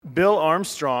Bill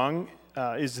Armstrong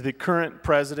is the current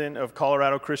president of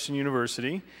Colorado Christian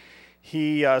University.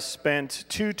 He spent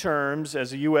 2 terms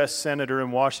as a U.S. Senator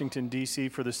in Washington, D.C.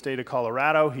 for the state of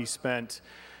Colorado. He spent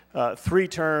 3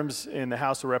 terms in the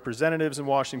House of Representatives in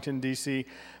Washington, D.C.,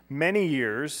 many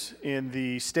years in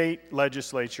the state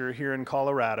legislature here in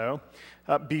Colorado.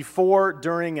 Before,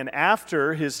 during, and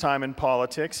after his time in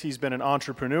politics, he's been an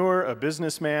entrepreneur, a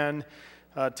businessman,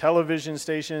 television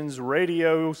stations,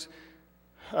 radios,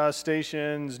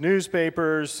 stations,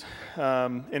 newspapers,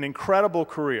 an incredible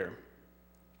career.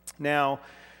 Now,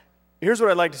 here's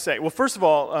what I'd like to say. Well, first of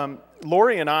all,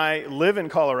 Lori and I live in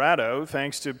Colorado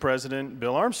thanks to President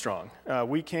Bill Armstrong.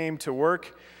 We came to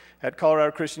work at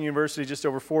Colorado Christian University just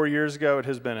over 4 years ago. It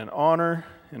has been an honor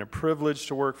and a privilege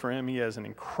to work for him. He has an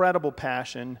incredible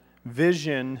passion,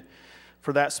 vision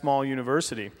for that small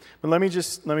university. But let me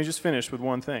just finish with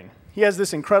one thing. He has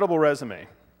this incredible resume.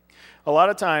 A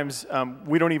lot of times,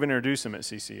 we don't even introduce him at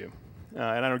CCU,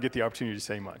 and I don't get the opportunity to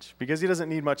say much, because he doesn't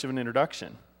need much of an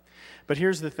introduction. But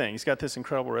here's the thing. He's got this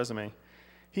incredible resume.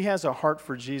 He has a heart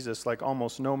for Jesus like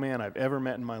almost no man I've ever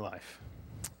met in my life.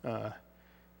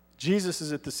 Jesus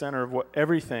is at the center of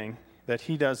everything that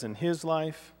he does in his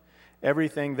life,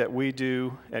 everything that we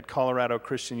do at Colorado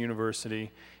Christian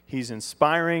University. He's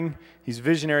inspiring. He's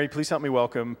visionary. Please help me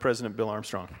welcome President Bill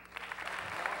Armstrong.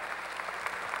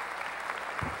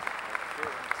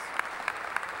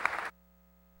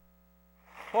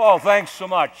 Paul, thanks so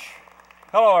much.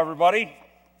 Hello, everybody.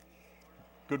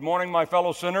 Good morning, my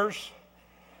fellow sinners.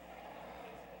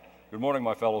 Good morning,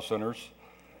 my fellow sinners.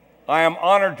 I am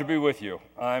honored to be with you.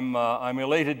 I'm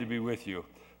elated to be with you.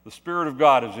 The Spirit of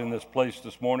God is in this place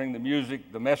this morning. The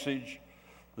music, the message,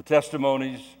 the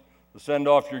testimonies, the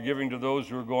send-off you're giving to those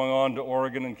who are going on to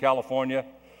Oregon and California,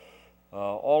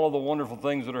 all of the wonderful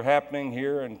things that are happening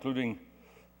here, including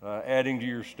adding to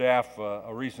your staff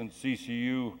a recent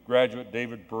CCU graduate,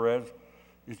 David Perez.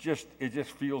 It just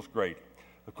feels great.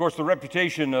 Of course, the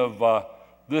reputation of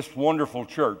this wonderful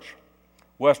church,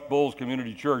 West Bowles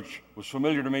Community Church, was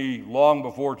familiar to me long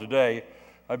before today.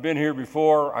 I've been here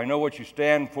before. I know what you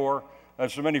stand for. I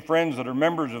have so many friends that are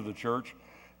members of the church.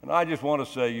 And I just want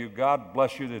to say God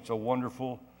bless you. It's a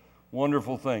wonderful,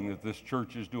 wonderful thing that this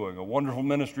church is doing. A wonderful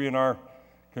ministry in our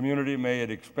community. May it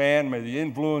expand. May the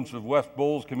influence of West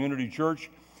Bowles Community Church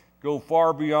go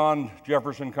far beyond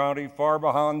Jefferson County, far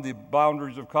beyond the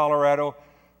boundaries of Colorado,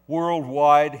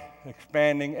 worldwide,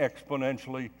 expanding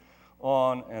exponentially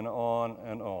on and on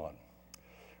and on.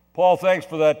 Paul, thanks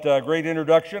for that great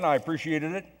introduction. I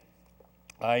appreciated it.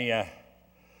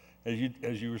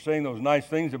 As you were saying those nice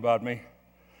things about me,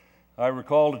 I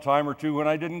recalled a time or two when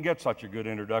I didn't get such a good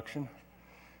introduction.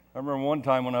 I remember one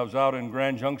time when I was out in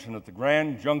Grand Junction at the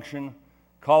Grand Junction,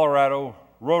 Colorado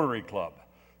Rotary Club.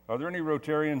 Are there any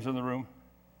Rotarians in the room?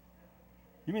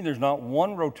 You mean there's not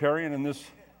one Rotarian in this?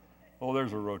 Oh,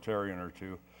 there's a Rotarian or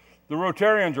two. The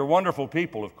Rotarians are wonderful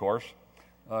people, of course,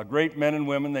 great men and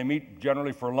women. They meet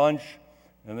generally for lunch,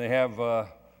 and they have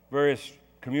various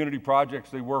community projects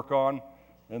they work on,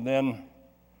 and then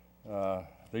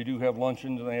they do have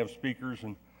luncheons, and they have speakers.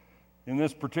 And in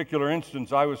this particular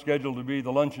instance, I was scheduled to be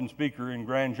the luncheon speaker in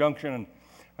Grand Junction, and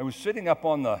I was sitting up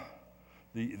on the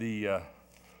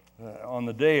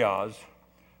dais,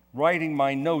 writing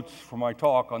my notes for my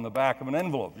talk on the back of an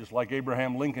envelope, just like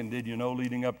Abraham Lincoln did,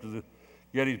 leading up to the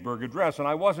Gettysburg Address. And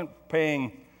I wasn't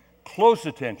paying close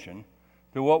attention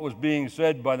to what was being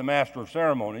said by the Master of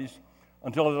Ceremonies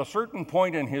until at a certain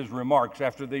point in his remarks,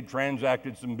 after they'd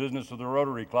transacted some business of the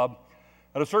Rotary Club,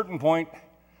 at a certain point,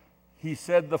 he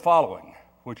said the following,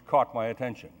 which caught my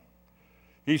attention.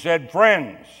 He said,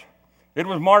 "Friends, it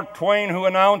was Mark Twain who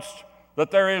announced that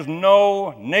there is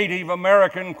no Native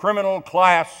American criminal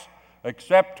class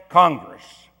except Congress."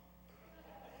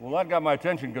 Well, that got my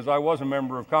attention because I was a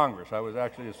member of Congress. I was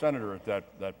actually a senator at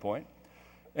that point.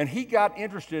 And he got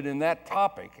interested in that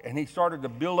topic, and he started to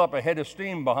build up a head of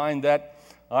steam behind that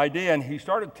idea, and he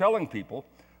started telling people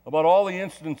about all the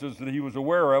instances that he was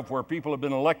aware of where people had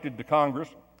been elected to Congress,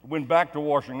 went back to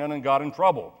Washington and got in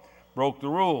trouble, broke the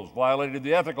rules, violated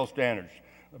the ethical standards,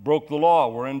 broke the law,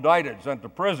 were indicted, sent to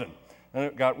prison. And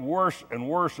it got worse and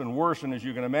worse and worse, and as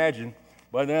you can imagine,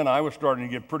 by then I was starting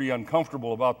to get pretty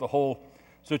uncomfortable about the whole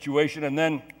situation. And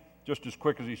then, just as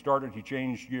quick as he started, he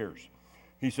changed gears.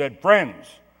 He said,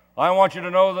 "Friends, I want you to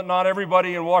know that not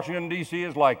everybody in Washington, D.C.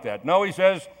 is like that. No," he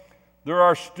says, "there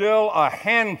are still a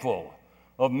handful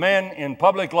of men in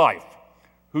public life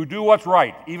who do what's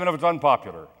right, even if it's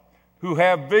unpopular, who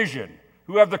have vision,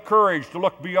 who have the courage to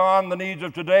look beyond the needs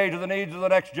of today to the needs of the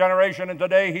next generation. And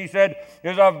today," he said,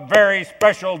 "is a very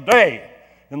special day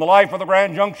in the life of the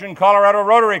Grand Junction Colorado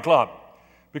Rotary Club,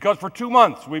 because for 2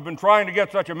 months we've been trying to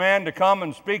get such a man to come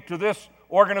and speak to this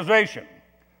organization.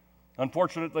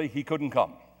 Unfortunately, he couldn't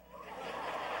come.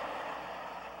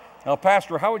 Now,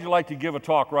 Pastor, how would you like to give a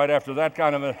talk right after that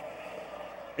kind of an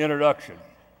introduction?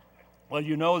 Well,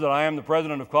 you know that I am the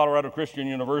president of Colorado Christian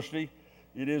University.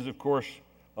 It is, of course,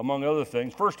 among other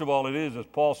things. First of all, it is, as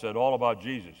Paul said, all about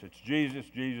Jesus. It's Jesus,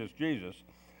 Jesus, Jesus.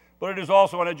 But it is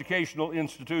also an educational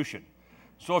institution.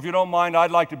 So if you don't mind, I'd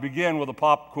like to begin with a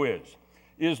pop quiz.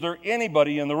 Is there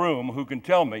anybody in the room who can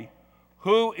tell me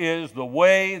who is the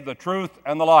way, the truth,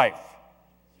 and the life?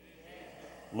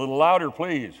 A little louder,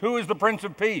 please. Who is the Prince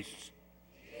of Peace? Jesus.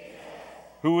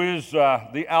 Who is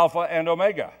the Alpha and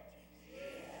Omega?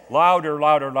 Jesus. Louder,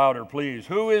 louder, louder, please.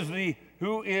 Who is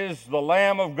the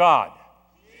Lamb of God?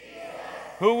 Jesus.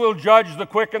 Who will judge the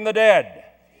quick and the dead?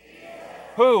 Jesus.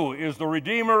 Who is the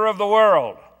Redeemer of the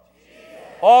world? Jesus.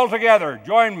 All together,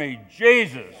 join me.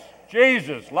 Jesus,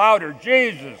 Jesus, louder.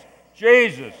 Jesus,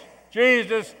 Jesus,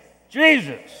 Jesus,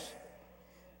 Jesus.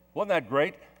 Wasn't that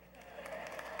great?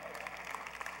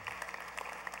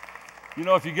 You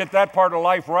know, if you get that part of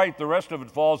life right, the rest of it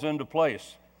falls into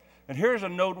place. And here's a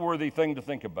noteworthy thing to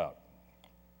think about.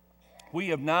 We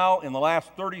have now, in the last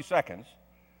 30 seconds,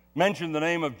 mentioned the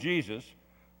name of Jesus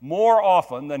more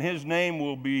often than his name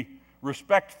will be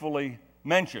respectfully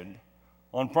mentioned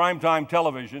on primetime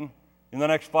television in the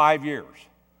next 5 years.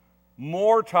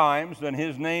 More times than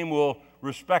his name will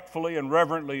respectfully and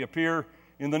reverently appear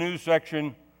in the news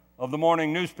section of the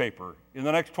morning newspaper in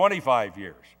the next 25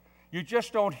 years. You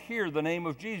just don't hear the name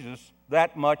of Jesus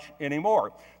that much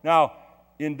anymore. Now,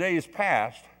 in days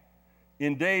past,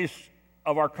 in days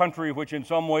of our country which in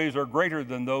some ways are greater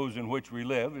than those in which we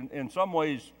live, in some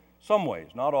ways,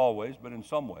 not always, but in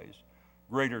some ways,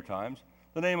 greater times,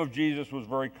 the name of Jesus was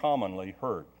very commonly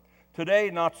heard.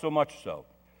 Today, not so much so.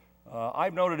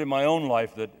 I've noted in my own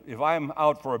life that if I'm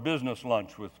out for a business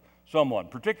lunch with someone,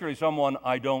 particularly someone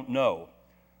I don't know,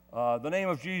 the name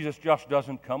of Jesus just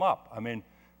doesn't come up. I mean,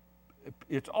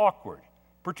 it's awkward,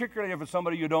 particularly if it's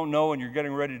somebody you don't know and you're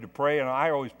getting ready to pray. And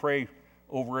I always pray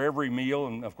over every meal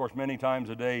and, of course, many times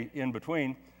a day in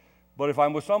between. But if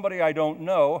I'm with somebody I don't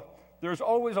know, there's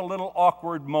always a little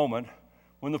awkward moment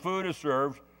when the food is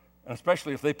served, and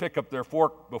especially if they pick up their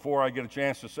fork before I get a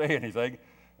chance to say anything.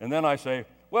 And then I say,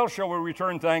 well, shall we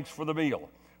return thanks for the meal?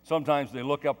 Sometimes they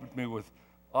look up at me with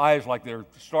eyes like they're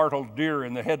startled deer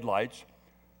in the headlights.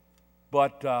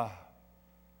 But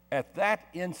at that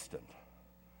instant,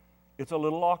 it's a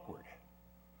little awkward.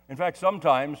 In fact,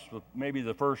 sometimes, maybe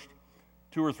the first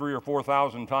 2,000 or 3,000 or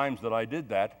 4,000 times that I did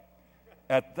that,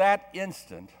 at that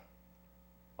instant,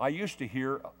 I used to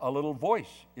hear a little voice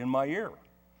in my ear.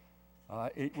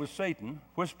 It was Satan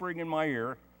whispering in my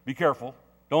ear, be careful,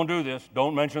 don't do this,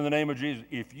 don't mention the name of Jesus.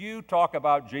 If you talk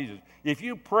about Jesus, if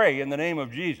you pray in the name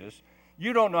of Jesus,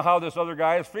 you don't know how this other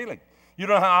guy is feeling. You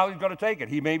don't know how he's going to take it.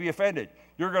 He may be offended.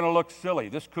 You're going to look silly.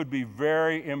 This could be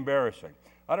very embarrassing.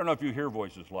 I don't know if you hear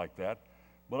voices like that,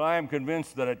 but I am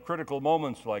convinced that at critical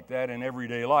moments like that in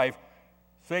everyday life,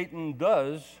 Satan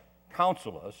does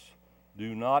counsel us,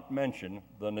 do not mention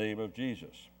the name of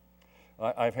Jesus.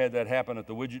 I've had that happen at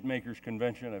the Widget Makers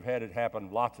Convention. I've had it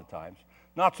happen lots of times.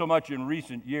 Not so much in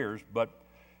recent years, but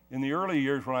in the early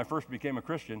years when I first became a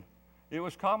Christian, it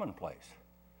was commonplace.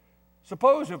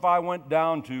 Suppose if I went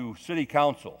down to city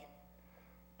council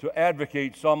to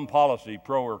advocate some policy,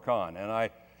 pro or con, and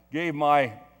I gave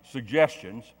my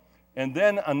suggestions and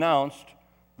then announced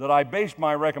that I based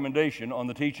my recommendation on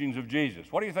the teachings of Jesus.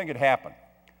 What do you think would happen?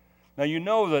 Now, you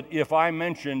know that if I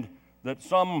mentioned that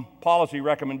some policy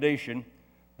recommendation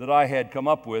that I had come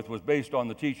up with was based on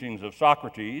the teachings of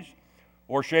Socrates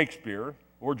or Shakespeare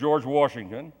or George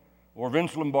Washington or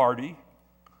Vince Lombardi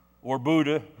or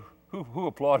Buddha, who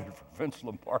applauded for Vince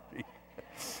Lombardi,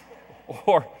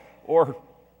 or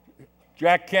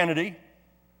Jack Kennedy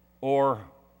or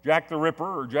Jack the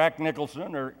Ripper or Jack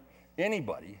Nicholson or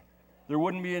anybody, there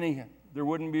wouldn't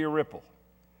be a ripple.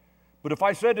 But if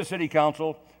I said to City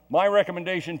Council, my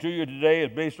recommendation to you today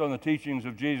is based on the teachings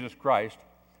of Jesus Christ,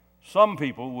 some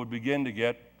people would begin to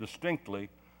get distinctly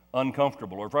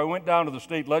uncomfortable. Or if I went down to the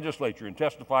state legislature and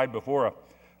testified before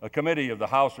a committee of the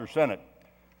House or Senate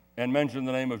and mentioned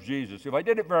the name of Jesus, if I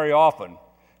did it very often,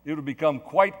 it would become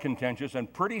quite contentious,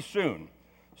 and pretty soon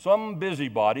some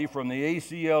busybody from the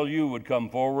ACLU would come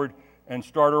forward and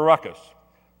start a ruckus.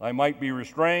 I might be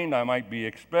restrained, I might be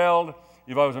expelled.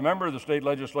 If I was a member of the state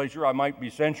legislature, I might be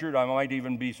censured, I might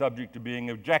even be subject to being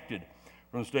ejected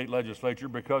from the state legislature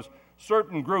because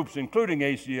certain groups, including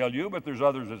ACLU, but there's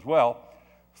others as well,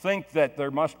 think that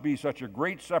there must be such a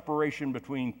great separation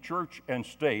between church and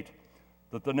state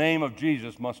that the name of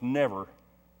Jesus must never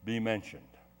be mentioned.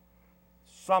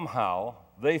 somehow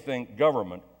they think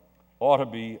government ought to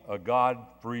be a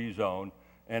God-free zone.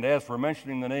 And as for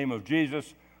mentioning the name of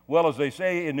Jesus, well, as they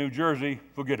say in New Jersey,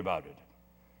 forget about it.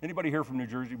 Anybody here from New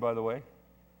Jersey, by the way?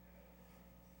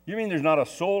 You mean there's not a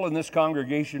soul in this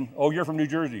congregation? Oh, you're from New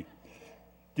Jersey.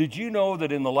 Did you know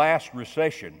that in the last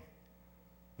recession,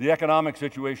 the economic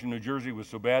situation in New Jersey was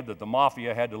so bad that the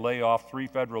mafia had to lay off 3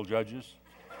 federal judges?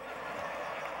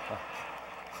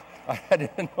 I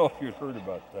didn't know if you'd heard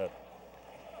about that.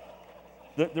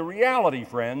 The reality,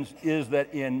 friends, is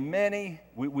that in many,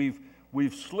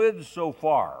 we've slid so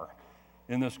far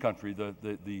in this country,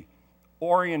 the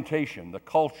orientation, the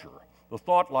culture, the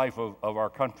thought life of our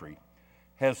country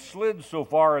has slid so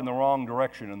far in the wrong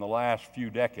direction in the last few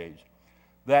decades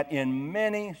that in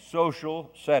many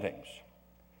social settings,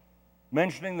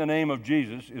 mentioning the name of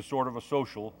Jesus is sort of a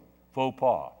social faux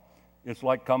pas. It's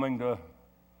like coming to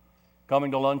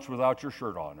lunch without your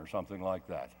shirt on or something like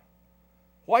that.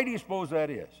 Why do you suppose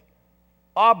that is?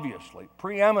 Obviously,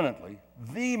 preeminently,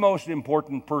 the most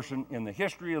important person in the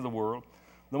history of the world,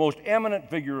 the most eminent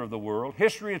figure of the world.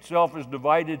 History itself is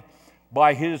divided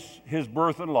by his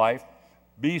birth and life,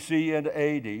 BC and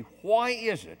AD. Why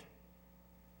is it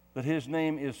that his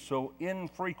name is so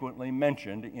infrequently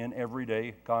mentioned in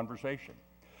everyday conversation?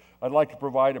 I'd like to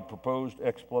provide a proposed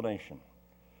explanation.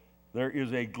 There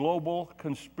is a global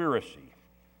conspiracy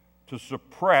to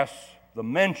suppress the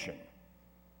mention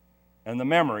and the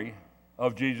memory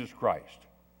of Jesus Christ.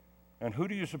 And who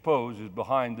do you suppose is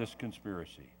behind this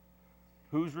conspiracy?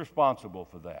 Who's responsible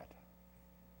for that?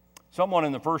 Someone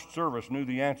in the first service knew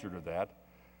the answer to that,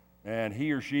 and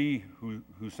he or she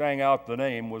who sang out the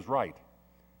name was right.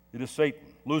 It is Satan,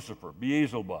 Lucifer,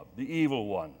 Beelzebub, the evil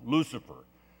one, Lucifer.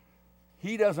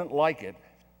 He doesn't like it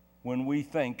when we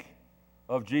think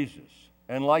of Jesus,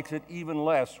 and likes it even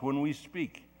less when we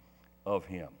speak of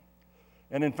him.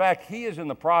 And in fact, Satan, is in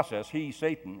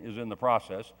the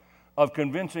process of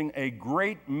convincing a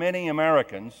great many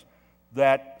Americans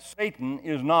that Satan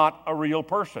is not a real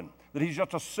person, that he's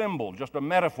just a symbol, just a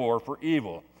metaphor for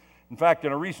evil. In fact,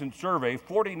 in a recent survey,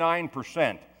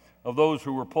 49% of those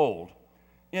who were polled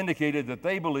indicated that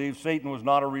they believed Satan was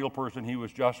not a real person, he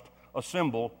was just a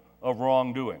symbol of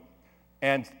wrongdoing.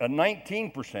 And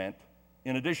 19%,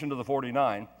 in addition to the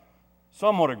 49,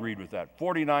 somewhat agreed with that.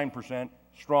 49%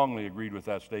 strongly agreed with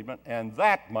that statement. And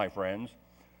that, my friends,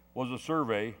 was a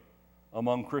survey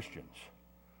among Christians.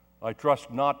 I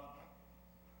trust not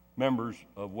members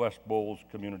of West Bowles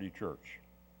Community Church.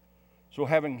 So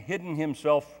having hidden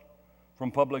himself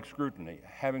from public scrutiny,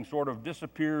 having sort of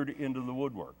disappeared into the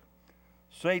woodwork,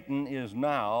 Satan is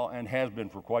now, and has been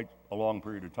for quite a long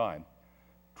period of time,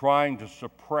 trying to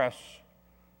suppress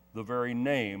the very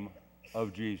name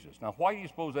of Jesus. Now, why do you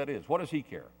suppose that is? What does he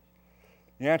care?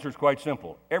 The answer is quite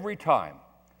simple. Every time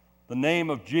the name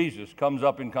of Jesus comes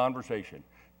up in conversation,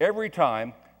 every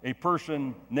time a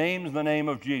person names the name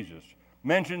of Jesus,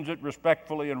 mentions it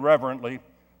respectfully and reverently,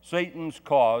 Satan's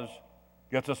cause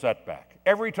gets a setback.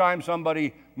 Every time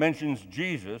somebody mentions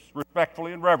Jesus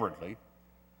respectfully and reverently,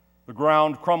 the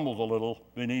ground crumbles a little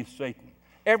beneath Satan.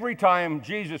 Every time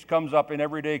Jesus comes up in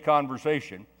everyday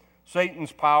conversation,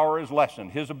 Satan's power is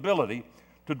lessened. His ability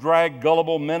to drag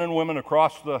gullible men and women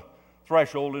across the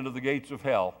threshold into the gates of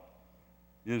hell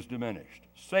is diminished.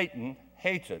 Satan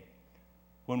hates it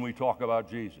when we talk about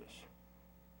Jesus.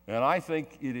 And I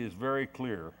think it is very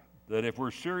clear that if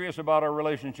we're serious about our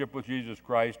relationship with Jesus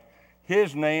Christ,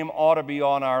 his name ought to be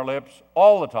on our lips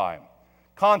all the time,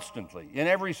 constantly, in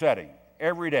every setting,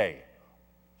 every day,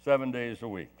 7 days a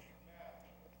week.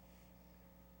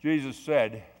 Jesus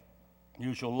said,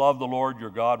 "You shall love the Lord your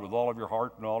God with all of your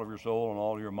heart and all of your soul and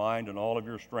all of your mind and all of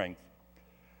your strength."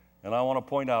 And I want to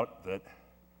point out that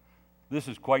this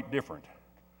is quite different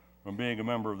from being a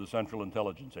member of the Central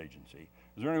Intelligence Agency.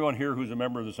 Is there anyone here who's a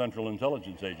member of the Central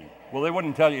Intelligence Agency? Well, they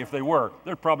wouldn't tell you if they were.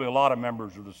 There's probably a lot of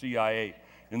members of the CIA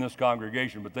in this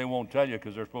congregation, but they won't tell you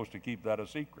because they're supposed to keep that a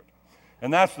secret.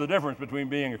 And that's the difference between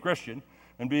being a Christian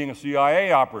and being a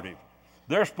CIA operative.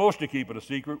 They're supposed to keep it a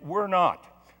secret. We're not.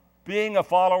 Being a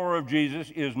follower of Jesus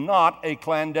is not a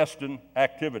clandestine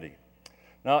activity.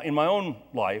 Now, in my own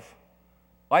life,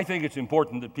 I think it's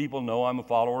important that people know I'm a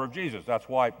follower of Jesus. That's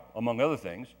why, among other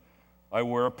things, I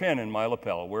wear a pin in my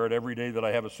lapel. I wear it every day that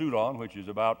I have a suit on, which is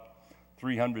about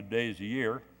 300 days a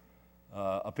year,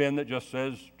 a pin that just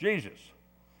says Jesus.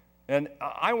 And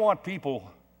I want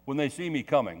people, when they see me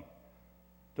coming,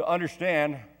 to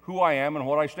understand who I am and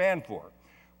what I stand for.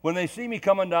 When they see me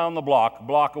coming down the block, a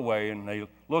block away, and they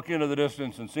look into the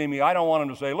distance and see me, I don't want them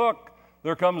to say, "Look,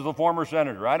 there comes the former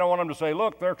senator." I don't want them to say,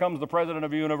 "Look, there comes the president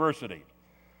of a university."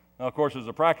 Now, of course, as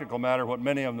a practical matter, what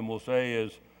many of them will say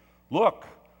is, look,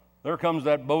 there comes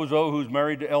that bozo who's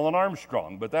married to Ellen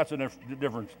Armstrong, but that's a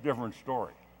different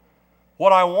story.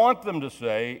 What I want them to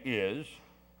say is,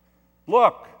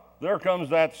 look, there comes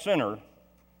that sinner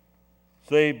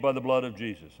saved by the blood of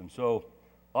Jesus. And so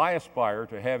I aspire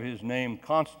to have his name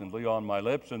constantly on my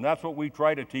lips, and that's what we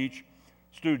try to teach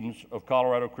students of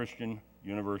Colorado Christian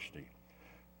University.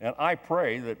 And I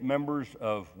pray that members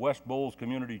of West Bowles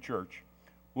Community Church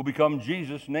will become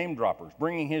Jesus name droppers,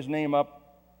 bringing his name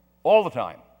up all the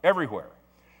time, everywhere.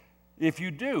 If you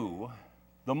do,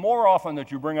 the more often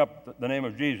that you bring up the name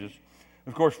of Jesus,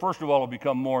 of course, first of all, it'll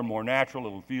become more and more natural.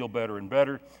 It'll feel better and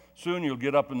better. Soon you'll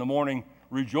get up in the morning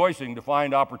rejoicing to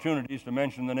find opportunities to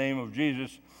mention the name of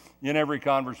Jesus in every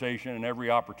conversation and every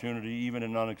opportunity, even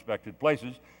in unexpected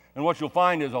places. And what you'll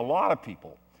find is a lot of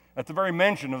people, at the very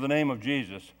mention of the name of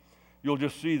Jesus, you'll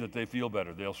just see that they feel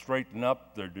better. They'll straighten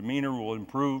up, their demeanor will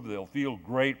improve, they'll feel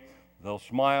great, they'll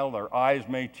smile, their eyes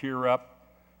may tear up,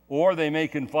 or they may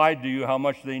confide to you how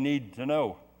much they need to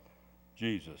know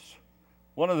Jesus.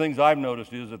 One of the things I've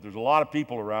noticed is that there's a lot of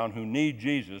people around who need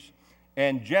Jesus,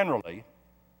 and generally,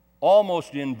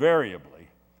 almost invariably,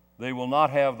 they will not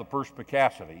have the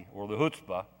perspicacity or the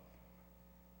chutzpah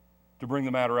to bring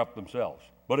the matter up themselves.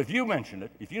 But if you mention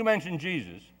it, if you mention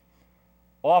Jesus,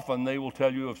 often they will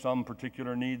tell you of some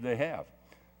particular need they have.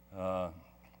 A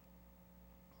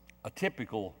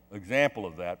typical example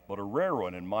of that, but a rare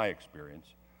one in my experience,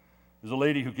 is a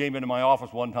lady who came into my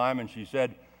office one time and she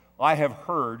said, I have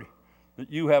heard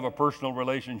that you have a personal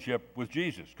relationship with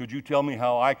Jesus. Could you tell me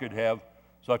how I could have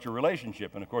such a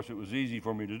relationship? And of course, it was easy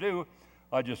for me to do.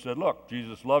 I just said, look,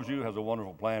 Jesus loves you, has a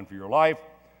wonderful plan for your life.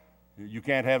 You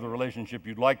can't have the relationship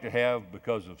you'd like to have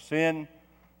because of sin.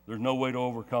 There's no way to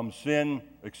overcome sin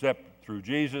except through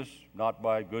Jesus, not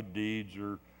by good deeds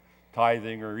or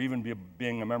tithing or even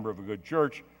being a member of a good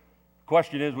church. The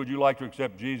question is, would you like to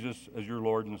accept Jesus as your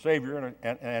Lord and Savior?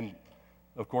 And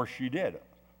of course she did.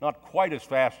 Not quite as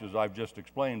fast as I've just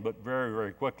explained, but very,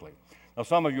 very quickly. Now,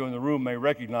 some of you in the room may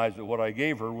recognize that what I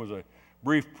gave her was a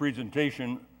brief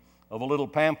presentation of a little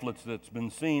pamphlet that's been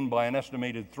seen by an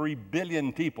estimated 3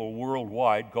 billion people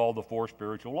worldwide called The Four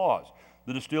Spiritual Laws,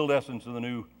 the distilled essence of the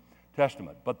New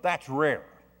Testament. But that's rare.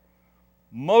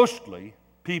 Mostly,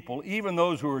 people, even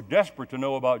those who are desperate to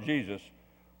know about Jesus,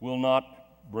 will not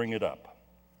bring it up.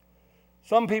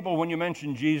 Some people, when you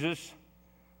mention Jesus,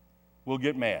 will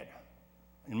get mad.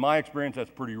 In my experience,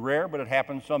 that's pretty rare, but it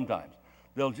happens sometimes.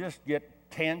 They'll just get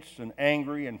tense and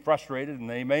angry and frustrated, and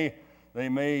they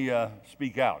may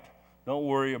speak out. Don't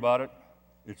worry about it.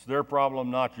 It's their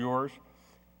problem, not yours.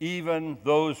 Even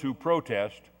those who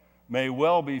protest may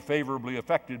well be favorably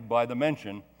affected by the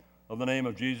mention of the name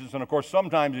of Jesus. And of course,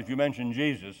 sometimes if you mention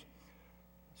Jesus,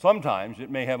 sometimes it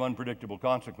may have unpredictable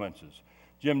consequences.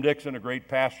 Jim Dixon, a great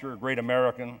pastor, a great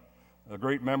American, a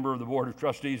great member of the Board of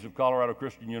Trustees of Colorado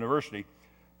Christian University,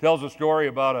 tells a story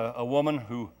about a woman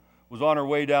who was on her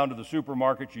way down to the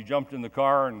supermarket. She jumped in the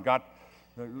car and got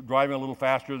driving a little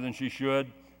faster than she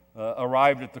should,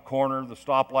 arrived at the corner, the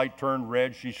stoplight turned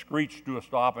red, she screeched to a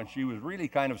stop, and she was really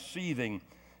kind of seething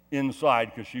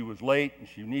inside because she was late and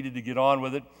she needed to get on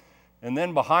with it. And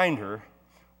then behind her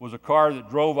was a car that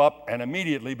drove up and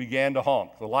immediately began to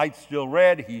honk. The light's still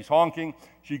red, he's honking.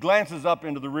 She glances up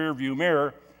into the rearview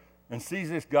mirror and sees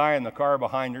this guy in the car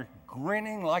behind her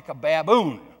grinning like a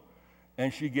baboon.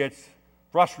 And she gets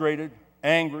frustrated,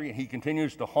 angry, and he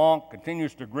continues to honk,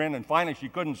 continues to grin, and finally she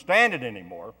couldn't stand it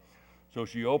anymore. So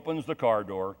she opens the car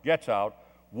door, gets out,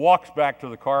 walks back to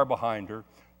the car behind her,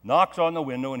 knocks on the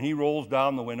window, and he rolls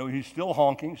down the window. He's still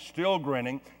honking, still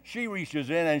grinning. She reaches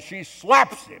in and she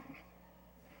slaps him.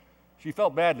 She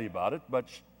felt badly about it, but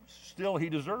still he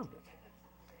deserved it.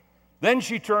 Then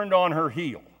she turned on her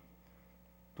heel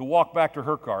to walk back to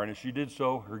her car, and as she did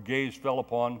so, her gaze fell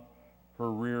upon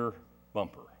her rear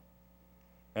bumper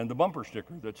and the bumper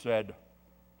sticker that said,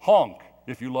 "Honk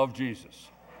if you love Jesus."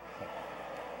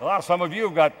 Some of you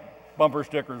have got bumper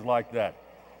stickers like that.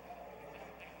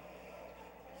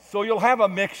 So you'll have a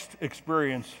mixed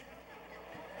experience.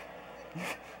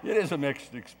 It is a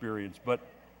mixed experience, but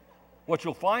what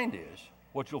you'll find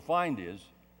is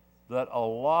that a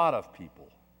lot of people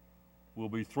will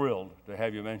be thrilled to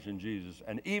have you mention Jesus,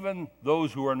 and even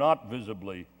those who are not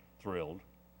visibly thrilled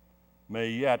may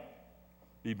yet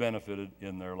be benefited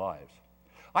in their lives.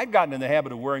 I've gotten in the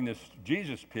habit of wearing this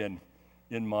Jesus pin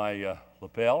in my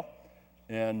lapel,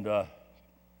 and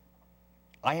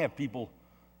I have people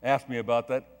ask me about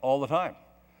that all the time.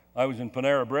 I was in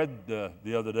Panera Bread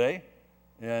the other day,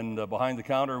 and behind the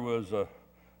counter was a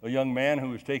young man who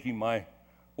was taking my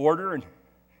order, and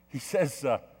he says,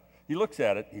 he looks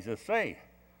at it, he says, "Say,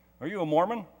 are you a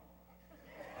Mormon?"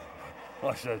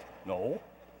 I said, no,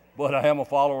 but I am a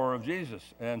follower of Jesus.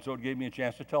 And so it gave me a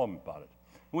chance to tell him about it.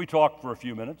 We talked for a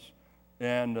few minutes,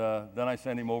 and then I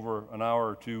sent him over an hour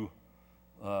or two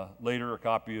later a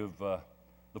copy of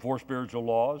The Four Spiritual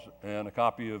Laws and a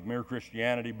copy of Mere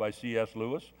Christianity by C.S.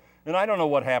 Lewis. And I don't know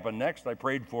what happened next. I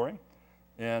prayed for him,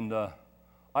 and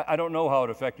I don't know how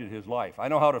it affected his life. I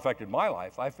know how it affected my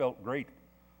life. I felt great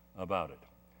about it.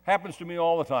 Happens to me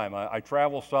all the time. I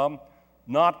travel some.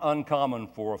 Not uncommon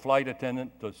for a flight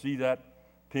attendant to see that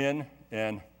pin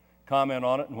and comment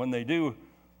on it. And when they do,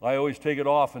 I always take it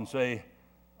off and say,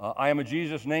 I am a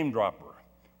Jesus name dropper.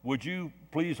 Would you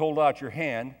please hold out your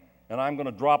hand, and I'm going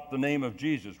to drop the name of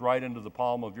Jesus right into the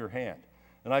palm of your hand.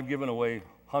 And I've given away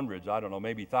hundreds, I don't know,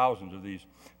 maybe thousands of these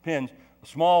pins. A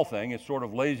small thing, it's sort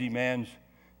of lazy man's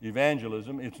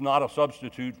evangelism. It's not a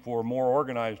substitute for a more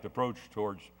organized approach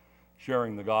towards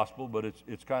sharing the gospel, but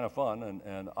it's kind of fun,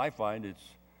 and I find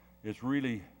it's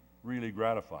really, really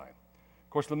gratifying. Of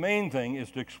course, the main thing is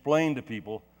to explain to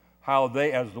people how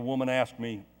they, as the woman asked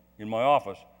me in my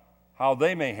office, how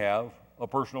they may have a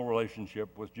personal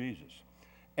relationship with Jesus.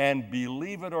 And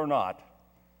believe it or not,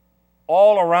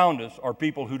 all around us are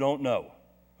people who don't know,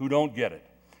 who don't get it.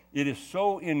 It is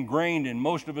so ingrained in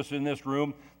most of us in this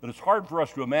room that it's hard for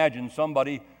us to imagine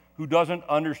somebody who doesn't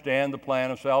understand the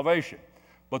plan of salvation.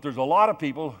 But there's a lot of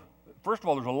people, first of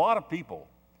all, there's a lot of people,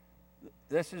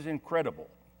 this is incredible.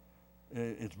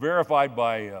 It's verified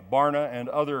by Barna and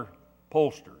other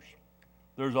pollsters.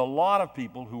 There's a lot of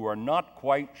people who are not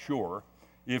quite sure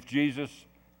if Jesus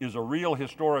is a real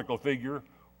historical figure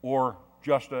or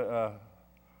just a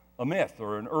myth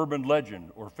or an urban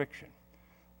legend or fiction.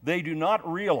 They do not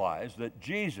realize that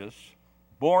Jesus,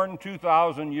 born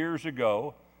 2,000 years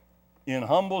ago in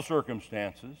humble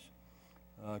circumstances,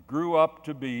 grew up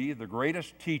to be the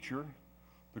greatest teacher,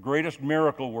 the greatest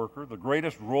miracle worker, the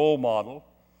greatest role model,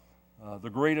 the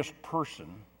greatest person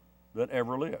that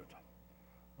ever lived.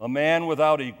 A man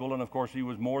without equal, and of course he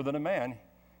was more than a man.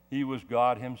 He was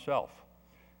God himself.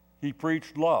 He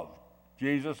preached love.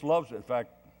 Jesus loves it. In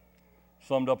fact,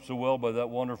 summed up so well by that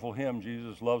wonderful hymn,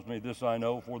 Jesus loves me, this I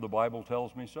know, for the Bible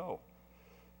tells me so.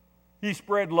 He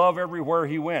spread love everywhere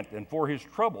he went, and for his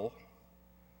trouble,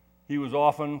 he was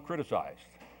often criticized.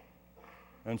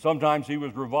 And sometimes he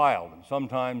was reviled, and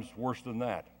sometimes worse than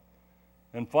that.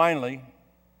 And finally,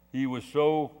 he was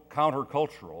so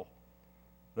countercultural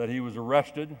that he was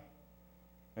arrested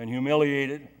and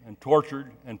humiliated and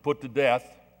tortured and put to death,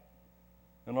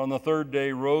 and on the third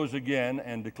day rose again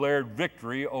and declared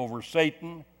victory over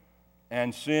Satan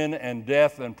and sin and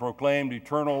death and proclaimed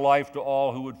eternal life to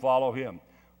all who would follow him.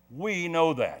 We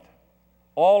know that.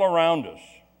 All around us,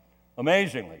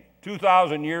 amazingly,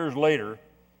 2,000 years later,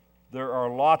 there are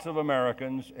lots of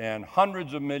Americans and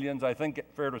hundreds of millions, I think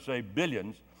it's fair to say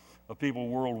billions, of people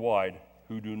worldwide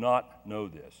who do not know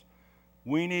this.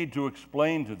 We need to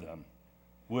explain to them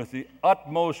with the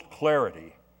utmost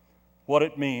clarity what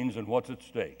it means and what's at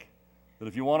stake. That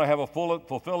if you want to have a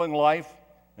fulfilling life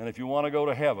and if you want to go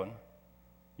to heaven,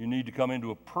 you need to come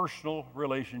into a personal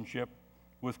relationship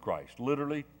with Christ.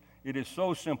 Literally, it is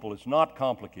so simple. It's not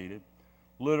complicated.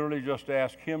 Literally just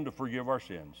ask him to forgive our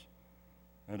sins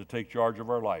and to take charge of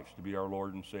our lives, to be our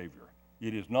Lord and Savior.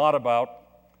 It is not about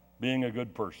being a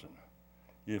good person.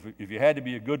 If you had to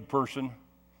be a good person,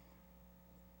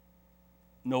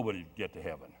 nobody'd get to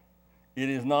heaven. It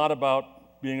is not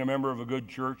about being a member of a good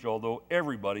church, although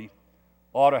everybody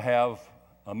ought to have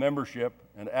a membership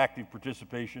and active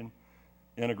participation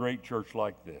in a great church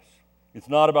like this. It's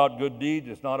not about good deeds.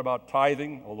 It's not about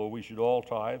tithing, although we should all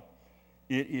tithe.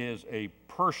 It is a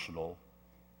personal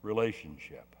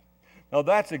relationship. Now,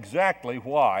 that's exactly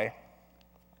why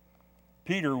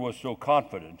Peter was so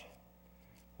confident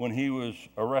when he was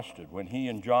arrested, when he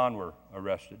and John were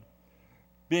arrested.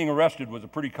 Being arrested was a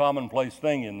pretty commonplace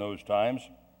thing in those times.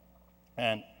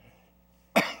 And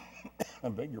I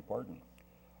beg your pardon.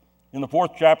 In the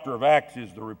 4th chapter of Acts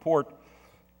is the report.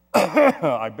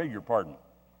 I beg your pardon.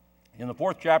 In the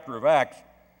 4th chapter of Acts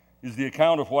is the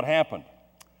account of what happened.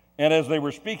 And as they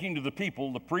were speaking to the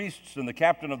people, the priests and the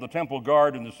captain of the temple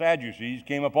guard and the Sadducees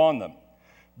came upon them,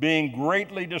 being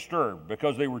greatly disturbed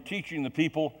because they were teaching the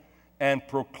people and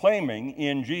proclaiming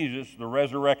in Jesus the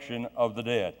resurrection of the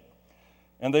dead.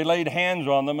 And they laid hands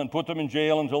on them and put them in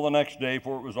jail until the next day,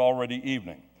 for it was already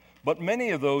evening. But many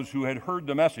of those who had heard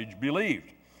the message believed,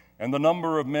 and the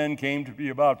number of men came to be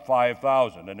about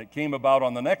 5,000. And it came about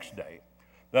on the next day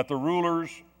that the rulers,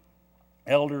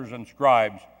 elders, and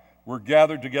scribes were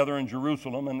gathered together in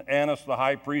Jerusalem, and Annas the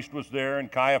high priest was there,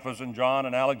 and Caiaphas and John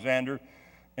and Alexander,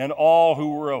 and all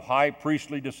who were of high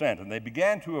priestly descent. And they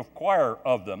began to inquire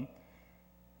of them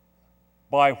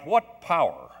by what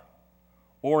power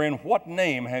or in what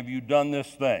name have you done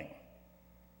this thing?"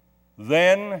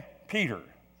 Then Peter,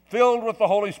 filled with the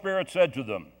Holy Spirit, said to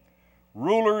them,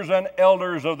 "Rulers and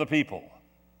elders of the people,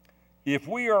 if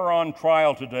we are on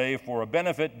trial today for a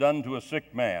benefit done to a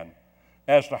sick man,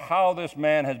 as to how this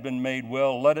man has been made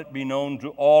well, let it be known to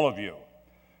all of you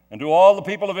and to all the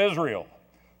people of Israel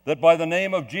that by the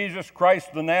name of Jesus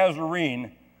Christ the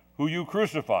Nazarene, who you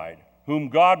crucified, whom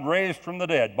God raised from the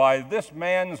dead, by this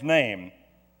man's name,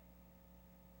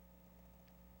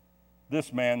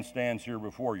 this man stands here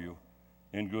before you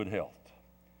in good health.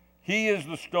 He is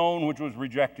the stone which was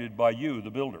rejected by you,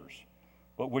 the builders,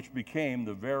 but which became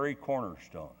the very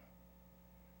cornerstone."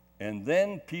 And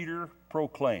then Peter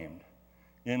proclaimed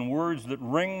in words that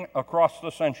ring across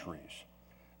the centuries,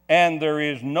 "And there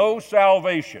is no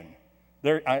salvation,"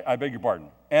 I beg your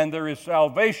pardon, "and there is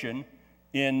salvation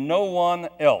in no one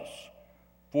else,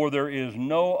 for there is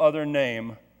no other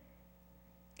name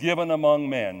given among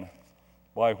men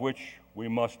by which we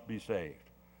must be saved."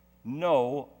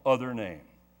 No other name.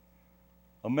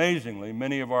 Amazingly,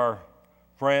 many of our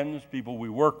friends, people we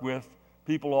work with,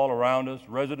 people all around us,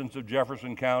 residents of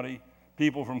Jefferson County,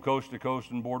 people from coast to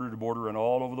coast and border to border and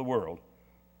all over the world,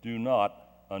 do not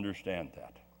understand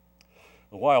that.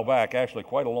 A while back, actually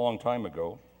quite a long time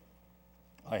ago,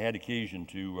 I had occasion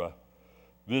to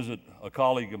visit a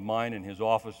colleague of mine in his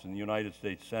office in the United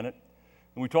States Senate,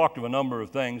 and we talked of a number of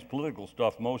things, political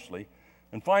stuff mostly,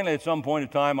 and finally at some point in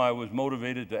time I was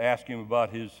motivated to ask him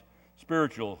about his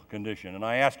spiritual condition, and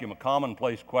I asked him a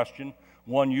commonplace question,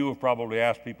 one you have probably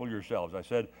asked people yourselves. I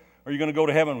said, "Are you going to go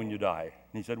to heaven when you die?"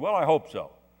 And he said, "Well, I hope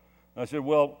so." And I said,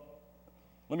 "Well,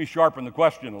 let me sharpen the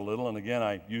question a little," and again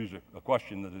I use a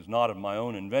question that is not of my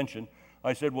own invention.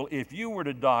 I said, "Well, if you were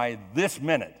to die this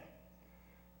minute,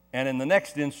 and in the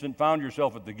next instant found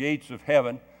yourself at the gates of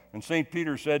heaven, and St.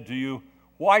 Peter said to you,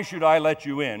 'Why should I let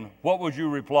you in?' what would you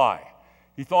reply?"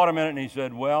 He thought a minute and he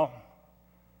said, "Well,"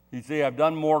 he'd say, "I've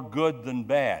done more good than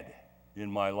bad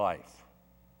in my life."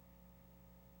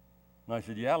 And I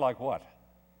said, "Yeah, like what?"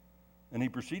 And he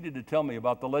proceeded to tell me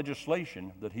about the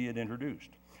legislation that he had introduced.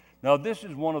 Now, this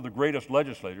is one of the greatest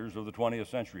legislators of the 20th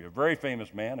century, a very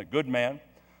famous man, a good man,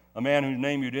 a man whose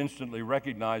name you'd instantly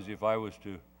recognize if I was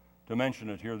to mention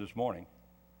it here this morning.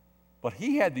 But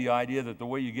he had the idea that the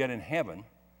way you get in heaven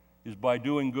is by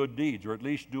doing good deeds, or at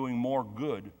least doing more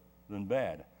good than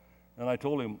bad. And I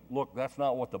told him, "Look, that's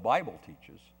not what the Bible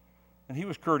teaches." And he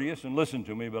was courteous and listened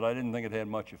to me, but I didn't think it had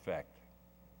much effect.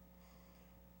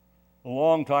 A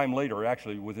long time later,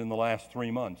 actually within the last 3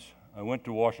 months, I went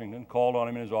to Washington, called on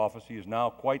him in his office. He is now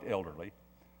quite elderly.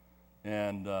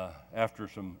 And after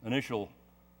some initial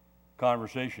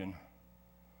conversation,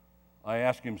 I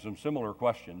asked him some similar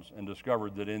questions and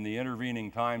discovered that in the intervening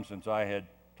time since I had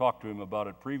talked to him about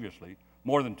it previously,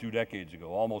 more than 2 decades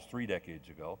ago, almost 3 decades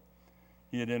ago,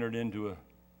 he had entered into a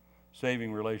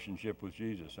saving relationship with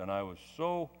Jesus. And I was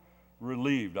so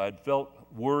relieved. I'd felt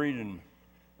worried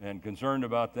and concerned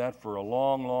about that for a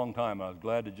long, long time. I was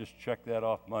glad to just check that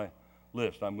off my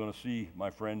list. I'm going to see my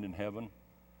friend in heaven.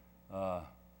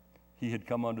 He had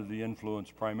come under the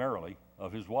influence primarily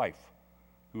of his wife,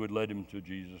 who had led him to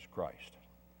Jesus Christ.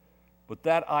 But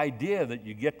that idea that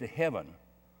you get to heaven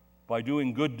by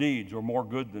doing good deeds or more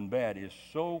good than bad is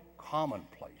so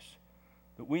commonplace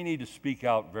that we need to speak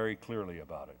out very clearly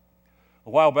about it. A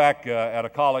while back at a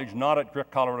college, not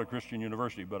at Colorado Christian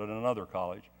University, but at another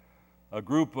college, a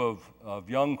group of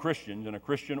young Christians in a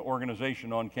Christian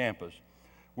organization on campus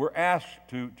were asked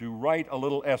to write a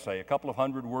little essay, a couple of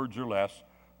 100 words or less,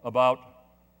 about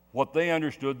what they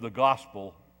understood the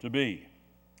gospel to be.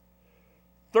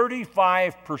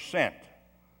 35%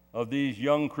 of these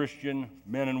young Christian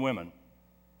men and women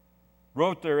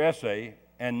wrote their essay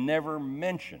and never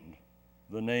mentioned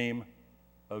the name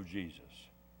of Jesus.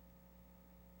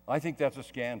 I think that's a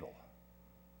scandal.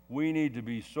 We need to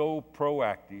be so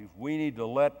proactive. We need to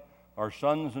let our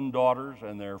sons and daughters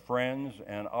and their friends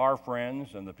and our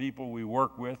friends and the people we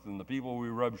work with and the people we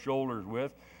rub shoulders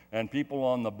with and people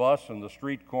on the bus and the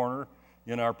street corner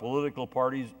in our political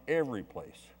parties, every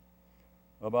place,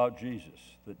 about Jesus,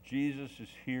 that Jesus is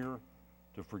here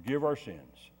to forgive our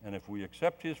sins. And if we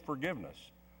accept his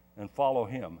forgiveness and follow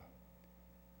him,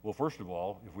 well, first of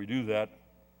all, if we do that,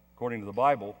 according to the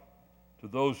Bible, to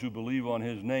those who believe on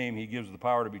his name, he gives the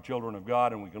power to be children of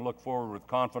God, and we can look forward with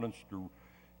confidence to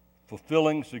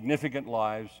fulfilling significant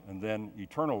lives and then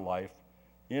eternal life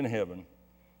in heaven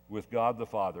with God the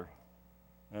Father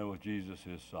and with Jesus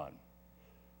his Son.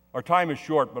 Our time is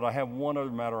short, but I have one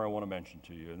other matter I want to mention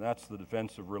to you, and that's the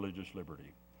defense of religious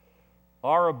liberty.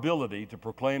 Our ability to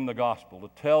proclaim the gospel, to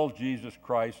tell Jesus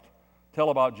Christ tell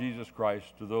about Jesus Christ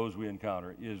to those we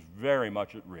encounter is very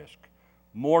much at risk.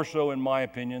 More so, in my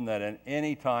opinion, than at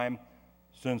any time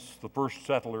since the first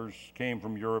settlers came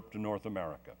from Europe to North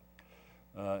America.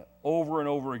 Over and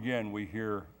over again, we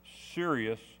hear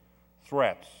serious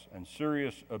threats and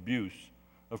serious abuse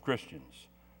of Christians.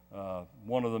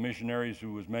 One of the missionaries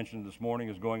who was mentioned this morning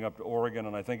is going up to Oregon,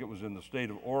 and I think it was in the state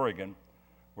of Oregon,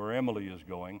 where Emily is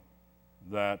going,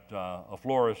 that a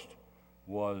florist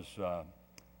was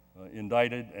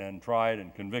indicted and tried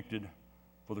and convicted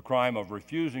for the crime of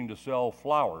refusing to sell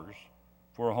flowers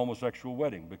for a homosexual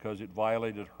wedding because it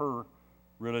violated her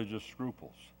religious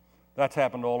scruples. That's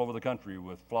happened all over the country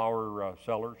with flower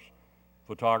sellers,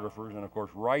 photographers, and of course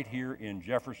right here in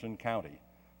Jefferson County,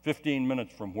 15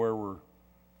 minutes from where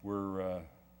we're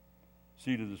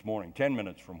seated this morning, 10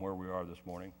 minutes from where we are this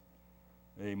morning.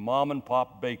 A mom and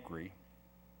pop bakery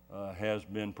has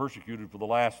been persecuted for the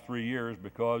last 3 years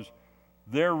because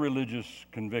their religious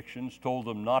convictions told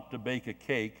them not to bake a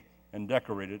cake and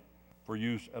decorate it for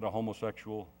use at a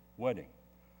homosexual wedding.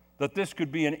 That this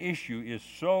could be an issue is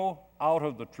so out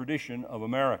of the tradition of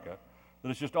America that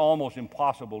it's just almost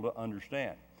impossible to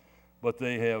understand. But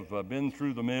they have been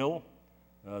through the mill.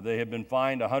 They have been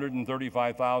fined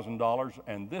 $135,000,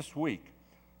 and this week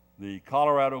the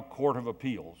Colorado Court of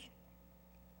Appeals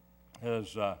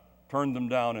has turned them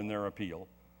down in their appeal.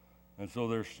 And so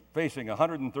they're facing a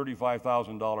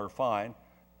 $135,000 fine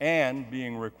and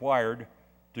being required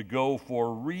to go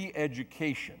for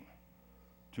re-education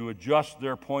to adjust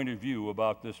their point of view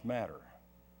about this matter.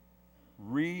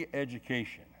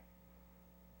 Re-education.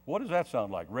 What does that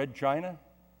sound like? Red China?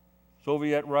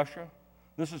 Soviet Russia?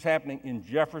 This is happening in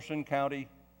Jefferson County,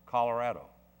 Colorado.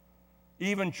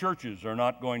 Even churches are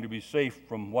not going to be safe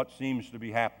from what seems to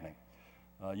be happening.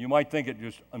 You might think it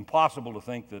just impossible to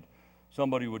think that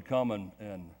somebody would come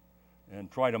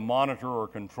and try to monitor or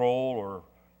control or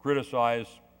criticize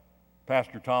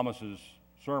Pastor Thomas's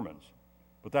sermons.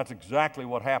 But that's exactly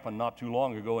what happened not too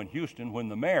long ago in Houston when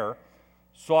the mayor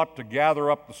sought to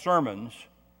gather up the sermons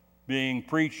being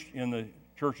preached in the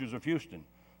churches of Houston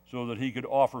so that he could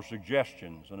offer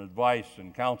suggestions and advice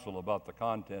and counsel about the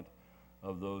content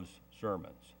of those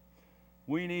sermons.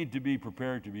 We need to be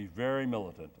prepared to be very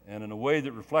militant and in a way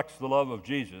that reflects the love of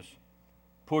Jesus,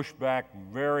 push back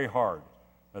very hard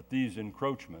at these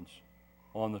encroachments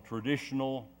on the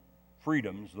traditional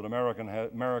freedoms that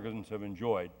Americans have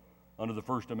enjoyed under the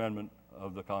First Amendment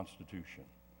of the Constitution.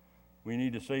 We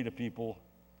need to say to people,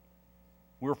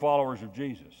 we're followers of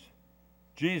Jesus.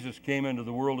 Jesus came into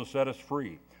the world to set us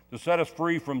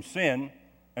free from sin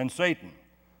and Satan.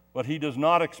 But he does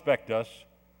not expect us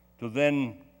to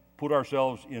then put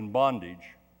ourselves in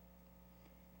bondage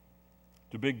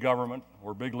to big government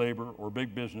or big labor or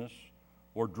big business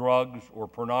or drugs or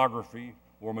pornography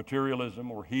or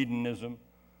materialism or hedonism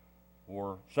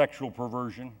or sexual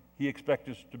perversion. He expects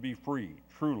us to be free,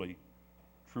 truly,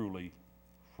 truly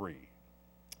free.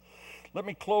 Let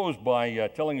me close by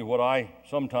telling you what I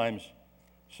sometimes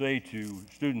say to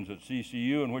students at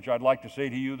CCU and which I'd like to say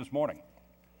to you this morning.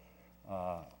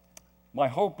 My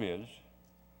hope is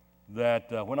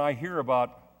that when I hear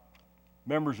about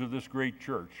members of this great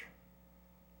church,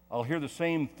 I'll hear the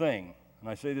same thing, and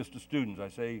I say this to students. I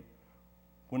say,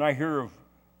 when I hear of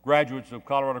graduates of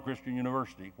Colorado Christian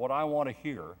University, what I want to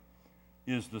hear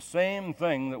is the same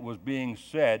thing that was being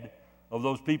said of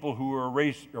those people who were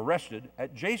arrested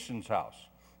at Jason's house.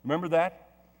 Remember that?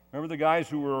 Remember the guys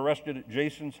who were arrested at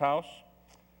Jason's house?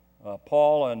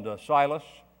 Paul and Silas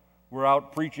were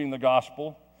out preaching the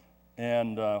gospel,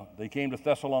 and they came to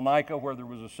Thessalonica where there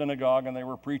was a synagogue, and they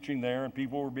were preaching there, and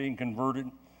people were being converted.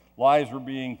 Lives were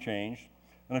being changed.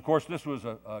 And of course, this was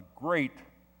a great,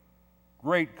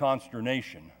 great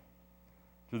consternation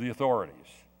to the authorities.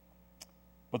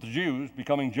 But the Jews,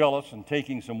 becoming jealous and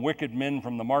taking some wicked men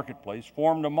from the marketplace,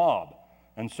 formed a mob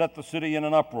and set the city in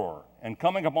an uproar. And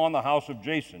coming upon the house of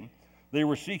Jason, they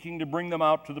were seeking to bring them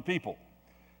out to the people.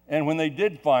 And when they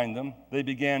did find them, they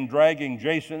began dragging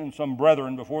Jason and some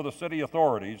brethren before the city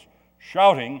authorities,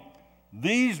 shouting,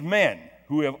 "These men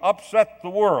who have upset the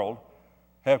world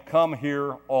have come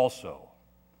here also."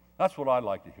 That's what I'd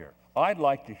like to hear. I'd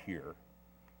like to hear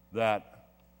that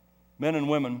men and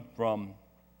women from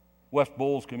West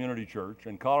Bowles Community Church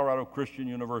and Colorado Christian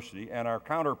University and our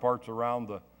counterparts around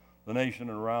the nation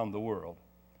and around the world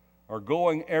are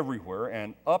going everywhere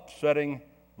and upsetting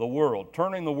the world,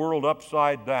 turning the world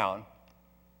upside down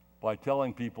by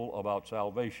telling people about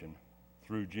salvation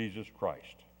through Jesus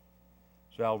Christ.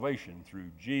 Salvation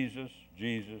through Jesus,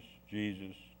 Jesus,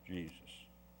 Jesus, Jesus.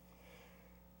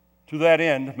 To that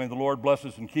end, may the Lord bless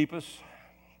us and keep us.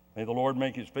 May the Lord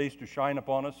make his face to shine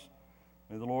upon us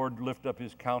May the Lord lift up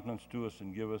his countenance to us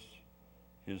and give us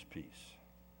his peace.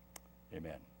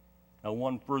 Amen. Now,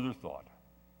 one further thought.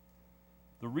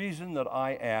 The reason that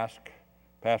I ask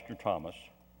Pastor Thomas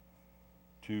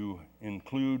to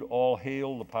include All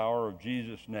Hail the Power of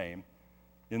Jesus' Name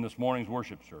in this morning's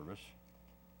worship service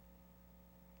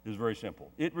is very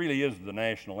simple. It really is the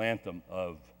national anthem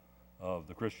of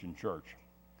the Christian church.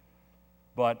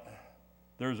 But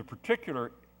there's a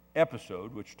particular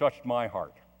episode which touched my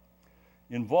heart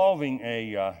involving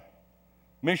a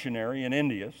missionary in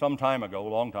India some time ago, a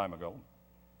long time ago.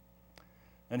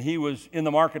 And he was in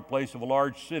the marketplace of a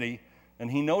large city, and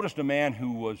he noticed a man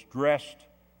who was dressed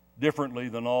differently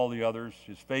than all the others.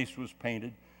 His face was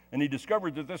painted, and he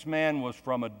discovered that this man was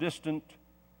from a distant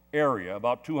area,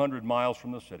 about 200 miles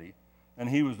from the city, and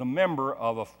he was a member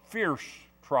of a fierce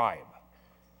tribe,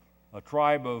 a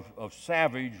tribe of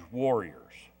savage warriors.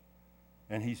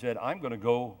 And he said, I'm going to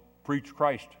go preach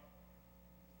Christ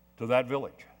to that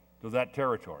village, to that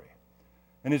territory.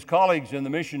 And his colleagues in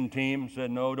the mission team said,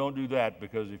 no, don't do that,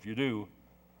 because if you do,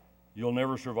 you'll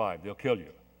never survive. They'll kill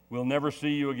you. We'll never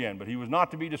see you again. But he was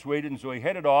not to be dissuaded, and so he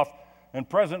headed off, and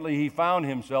presently he found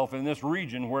himself in this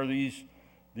region where these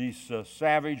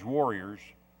savage warriors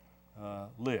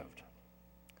lived.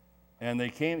 And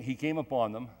he came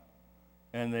upon them,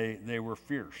 and they were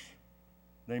fierce.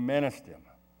 They menaced him.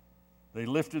 They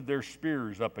lifted their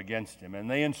spears up against him, and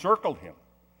they encircled him.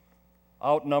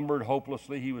 Outnumbered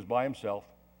hopelessly, he was by himself.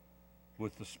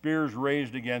 With the spears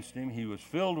raised against him, he was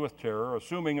filled with terror,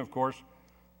 assuming, of course,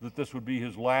 that this would be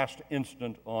his last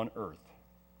instant on earth.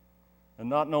 And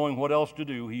not knowing what else to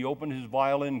do, he opened his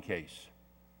violin case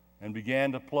and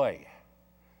began to play.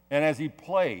 And as he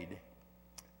played,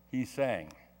 he sang,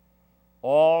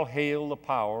 All hail the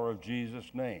power of Jesus'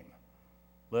 name.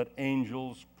 Let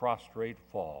angels prostrate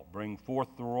fall. Bring forth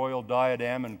the royal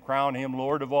diadem and crown him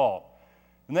Lord of all.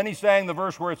 And then he sang the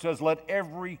verse where it says, Let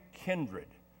every kindred,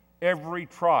 every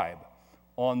tribe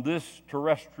on this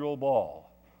terrestrial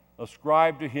ball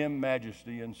ascribe to him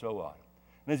majesty, and so on.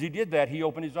 And as he did that, he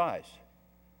opened his eyes.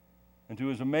 And to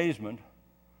his amazement,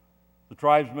 the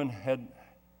tribesmen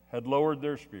had lowered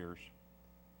their spears.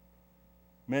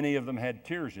 Many of them had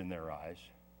tears in their eyes.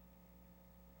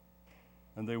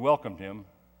 And they welcomed him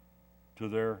to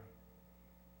their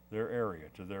area,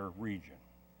 to their region.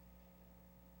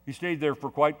 He stayed there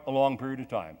for quite a long period of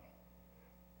time,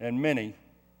 and many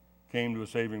came to a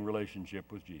saving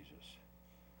relationship with Jesus.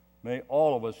 May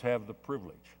all of us have the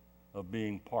privilege of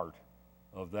being part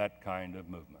of that kind of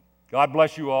movement. God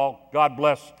bless you all. God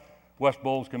bless West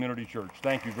Bowles Community Church.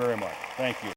 Thank you very much. Thank you.